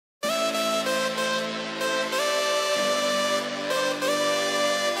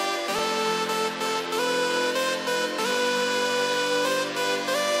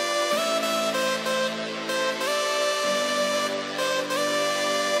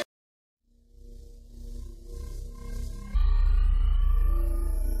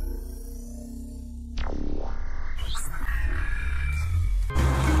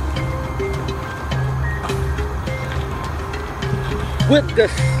with the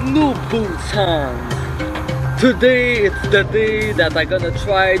snow boots on. Today it's the day that I'm gonna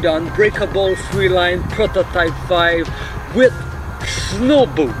try the Unbreakable FREELINE Prototype 5 with snow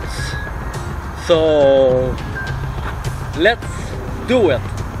boots. So let's do it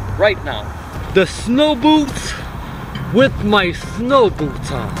right now. The snow boots with my snow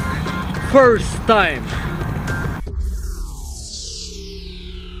boots on. First time.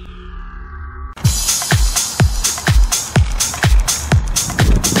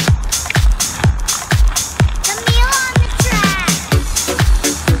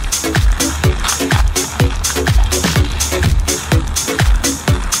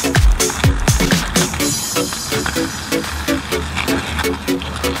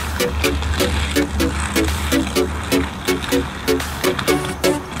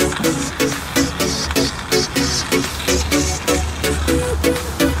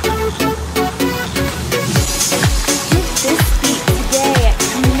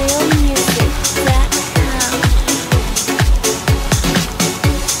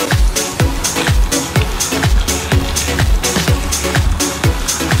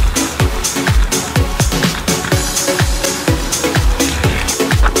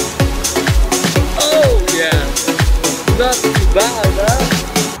 Not too bad, huh?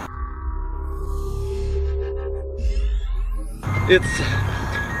 It's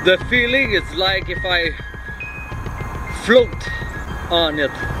the feeling, it's like if I float on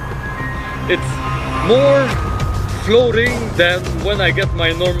it. It's more floating than when I get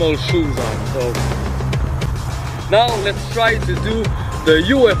my normal shoes on. So now let's try to do the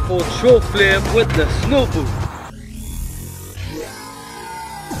UFO throw flip with the snow boot.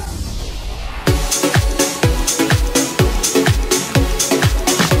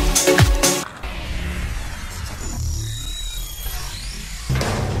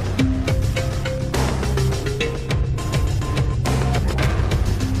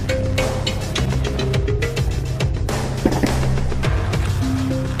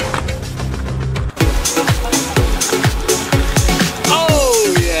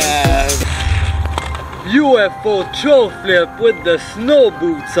 UFO throw flip with the snow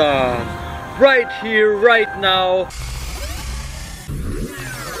boots on, right here, right now.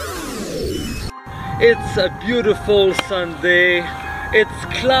 It's a beautiful Sunday. It's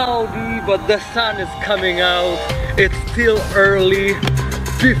cloudy, but the sun is coming out. It's still early,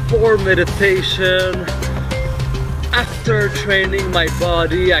 before meditation. After training my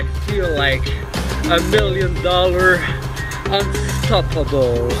body, I feel like $1 million,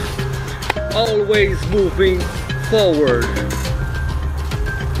 unstoppable. Always moving forward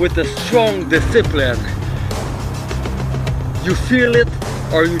with a strong discipline. You feel it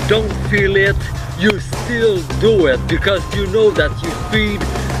or you don't feel it, you still do it because you know that you feed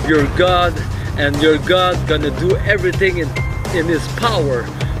your God, and your God gonna do everything in His power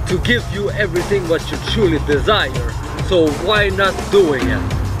to give you everything what you truly desire. So why not doing it?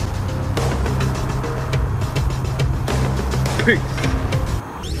 Peace.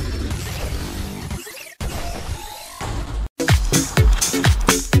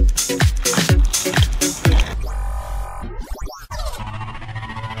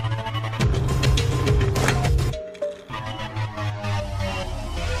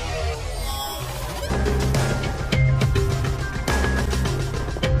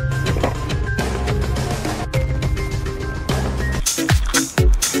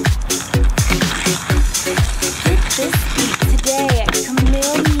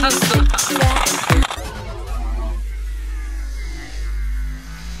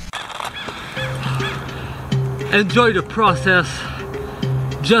 Enjoy the process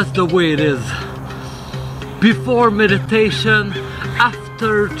just the way it is. Before meditation,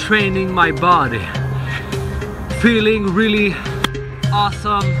 after training my body, feeling really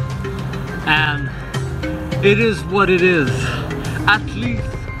awesome, and it is what it is. At least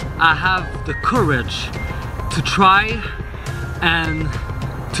I have the courage to try and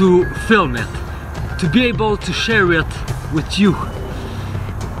to film it, to be able to share it with you.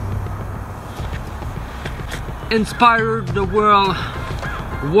 Inspire the world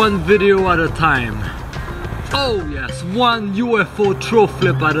one video at a time. Oh yes, one UFO throw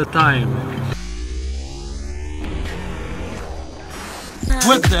flip at a time.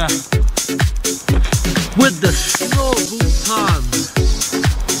 With the snow boots on.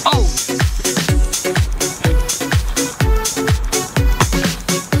 Oh!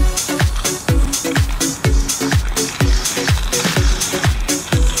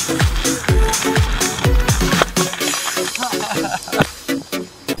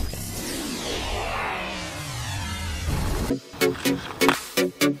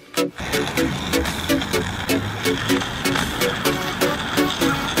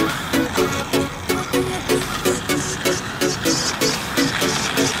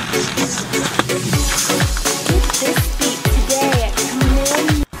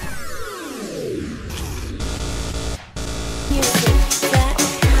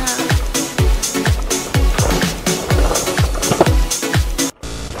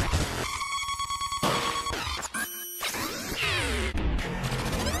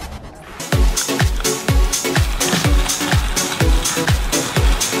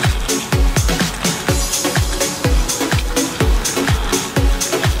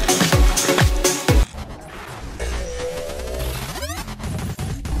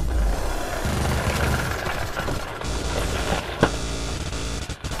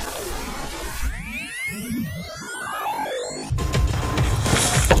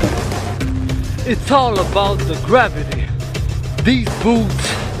 it's all about the gravity. These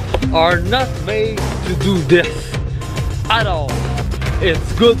boots are not made to do this at all.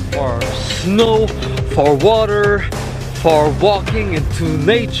 It's good for snow, for water, for walking into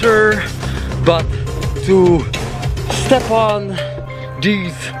nature, but to step on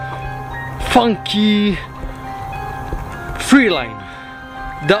these funky FREELINE,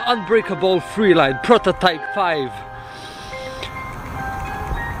 the Unbreakable FREELINE Prototype 5.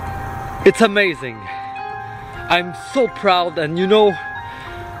 It's amazing. I'm so proud, and you know,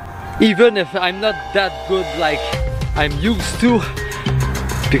 even if I'm not that good like I'm used to,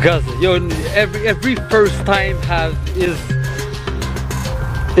 because you know, every first time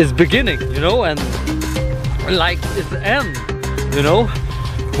is beginning, you know, and like is end, you know.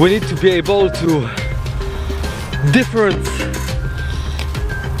 We need to be able to difference,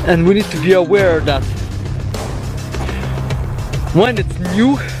 and we need to be aware that when it's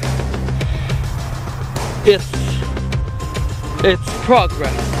new, it's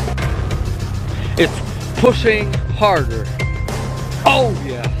progress. It's pushing harder. Oh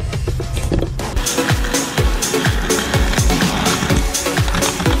yeah.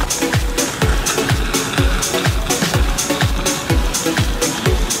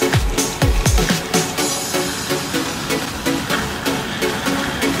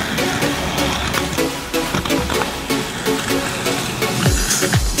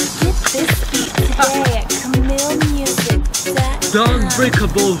 The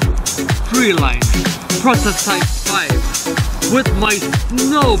Unbreakable FREELINE Prototype 5 with my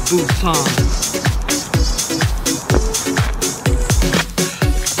snow boots on.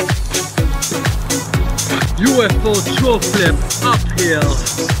 UFO throw flip uphill,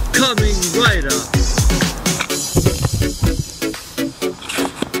 coming right up.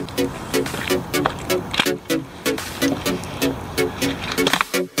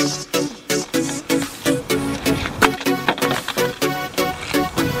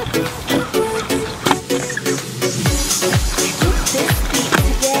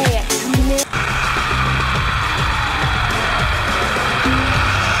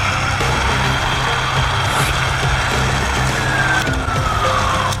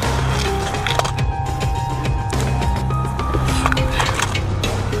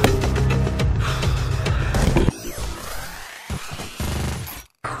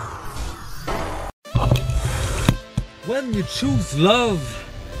 When you choose love,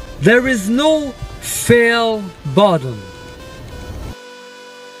 there is no fail button.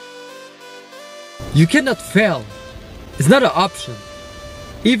 You cannot fail. It's not an option.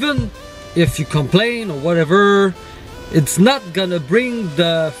 Even if you complain or whatever, it's not gonna bring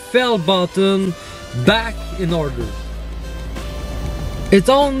the fail button back in order. It's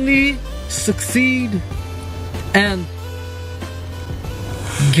only succeed and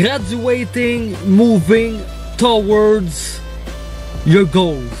graduating, moving towards your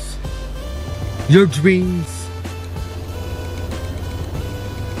goals, your dreams.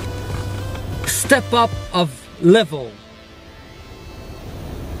 Step up of level.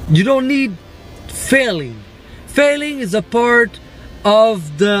 You don't need failing. Failing is a part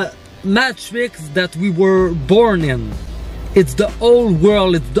of the matrix that we were born in. It's the old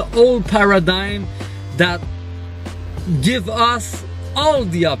world, it's the old paradigm that give us all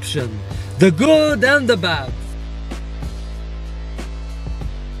the options, the good and the bad.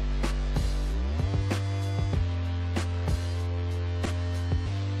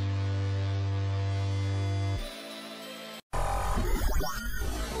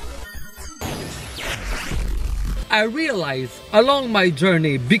 I realized along my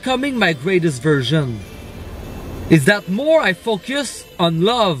journey, becoming my greatest version, is that more I focus on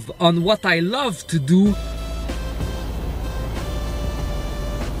love, on what I love to do,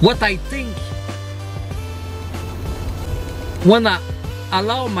 what I think, when I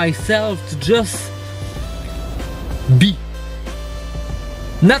allow myself to just be,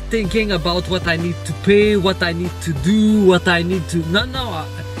 not thinking about what I need to pay, what I need to do, what I need to, no,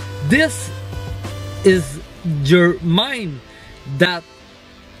 this is your mind that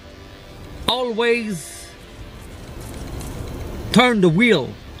always turn the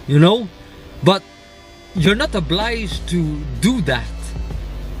wheel, you know, but you're not obliged to do that.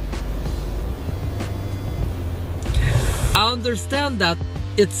 I understand that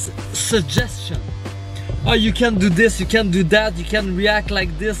it's suggestion. Oh, you can do this, you can do that, you can react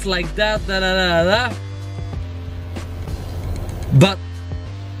like this, like that, da da da da. But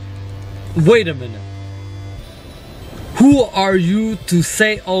wait a minute. Who are you to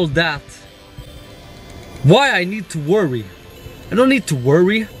say all that? Why I need to worry? I don't need to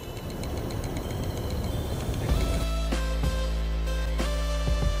worry.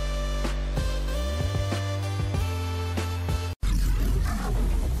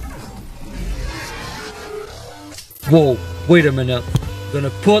 Whoa, wait a minute. I'm gonna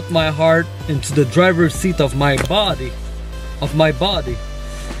put my heart into the driver's seat of my body.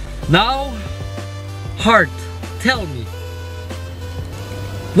 Now, heart, tell me,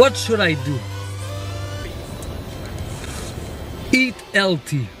 what should I do? Eat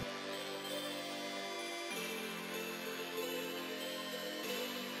healthy.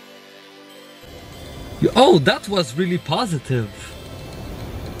 Oh, that was really positive.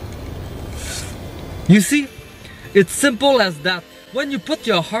 You see, it's simple as that. When you put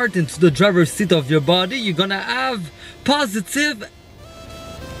your heart into the driver's seat of your body, you're gonna have positive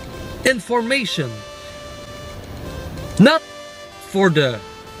information. Not for the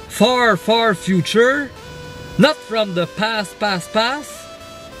far, far future, not from the past,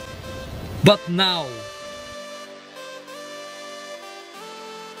 but now.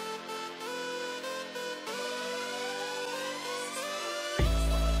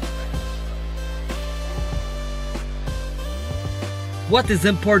 What is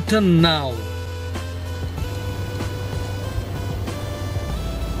important now?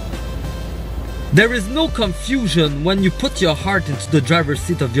 There is no confusion when you put your heart into the driver's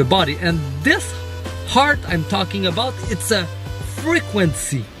seat of your body, and this heart I'm talking about, it's a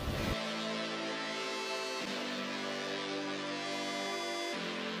frequency.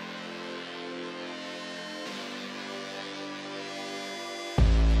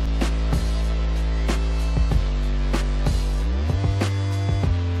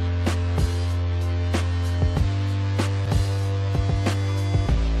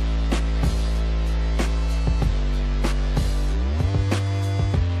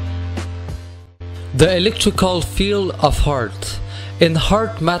 The electrical field of heart. In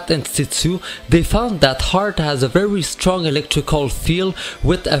Heart Math Institute, they found that heart has a very strong electrical field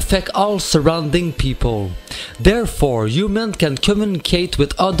which affect all surrounding people. Therefore, human can communicate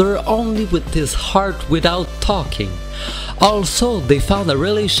with others only with his heart without talking. Also, they found a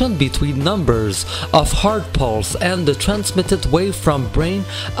relation between numbers of heart pulse and the transmitted wave from brain,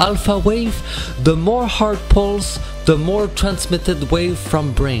 alpha wave. The more heart pulse, the more transmitted wave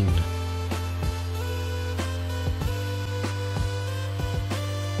from brain.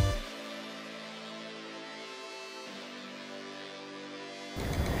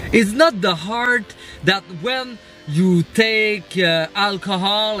 It's not the heart that when you take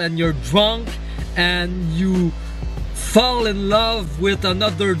alcohol and you're drunk and you fall in love with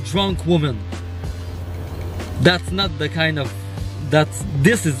another drunk woman. That's not the kind of,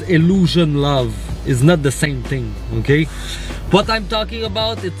 this is illusion love. It's not the same thing, okay? What I'm talking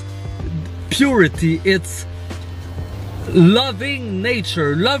about, it's purity, it's loving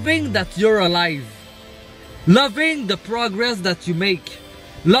nature, loving that you're alive, loving the progress that you make,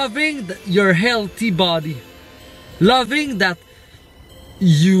 loving your healthy body, loving that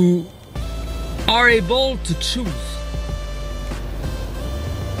you are able to choose.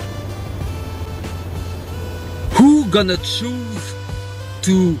 Who gonna choose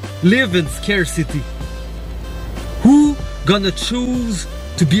to live in scarcity? Who gonna choose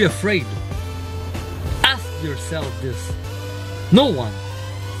to be afraid? Ask yourself this. No one.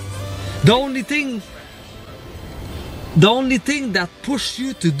 The only thing that pushes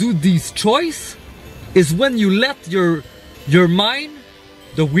you to do these choices is when you let your mind,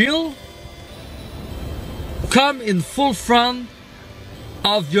 the will, come in full front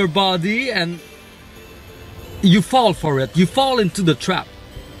of your body and you fall for it. You fall into the trap.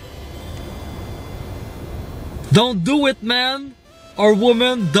 Don't do it, man or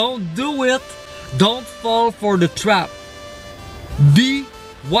woman. Don't do it. Don't fall for the trap. Be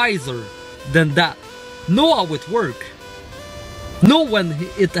wiser than that. Know how it works. Know when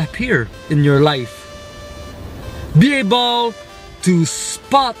it appears in your life. Be able to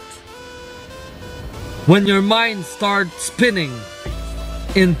spot when your mind starts spinning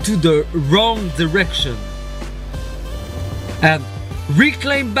into the wrong direction. And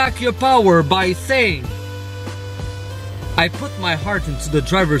reclaim back your power by saying, I put my heart into the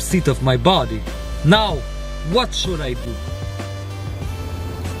driver's seat of my body. Now, what should I do?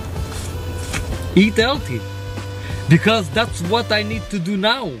 Eat healthy. Because that's what I need to do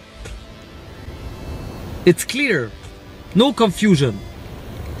now. It's clear. No confusion.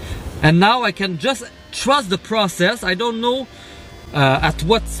 And now I can just trust the process. I don't know at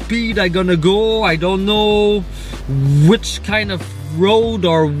what speed I'm gonna go. I don't know which kind of road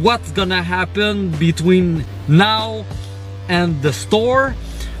or what's gonna happen between now and the store.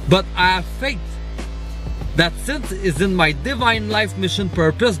 But I have faith that since it's in my divine life mission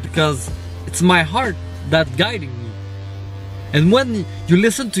purpose, because it's my heart that's guiding me. And when you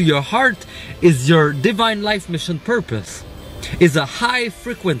listen to your heart, is your divine life mission purpose. Is a high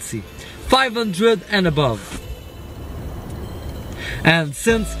frequency, 500 and above. And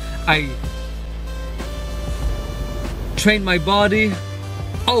since I train my body,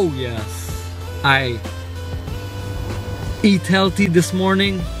 oh yes, I eat healthy this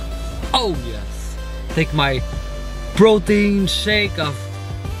morning, oh yes, take my protein shake of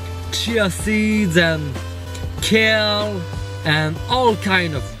chia seeds and kale and all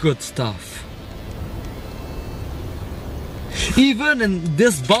kind of good stuff. Even in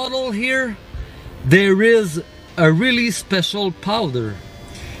this bottle here, there is a really special powder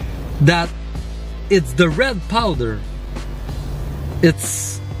that it's the red powder.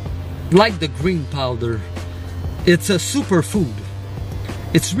 It's like the green powder. It's a superfood.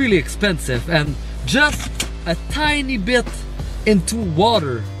 It's really expensive, and just a tiny bit into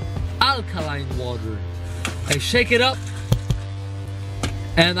water, alkaline water, I shake it up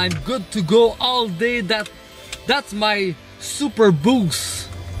and I'm good to go all day. That's my super boost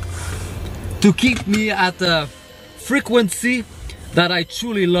to keep me at a frequency that I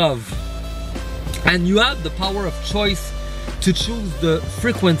truly love. And you have the power of choice to choose the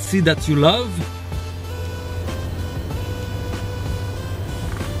frequency that you love.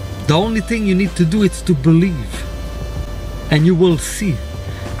 The only thing you need to do is to believe, and you will see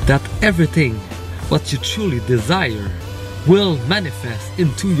that everything what you truly desire will manifest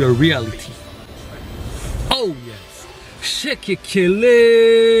into your reality. Oh yes, shake it,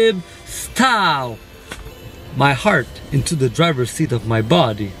 Caleb style. My heart into the driver's seat of my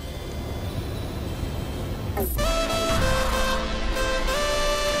body.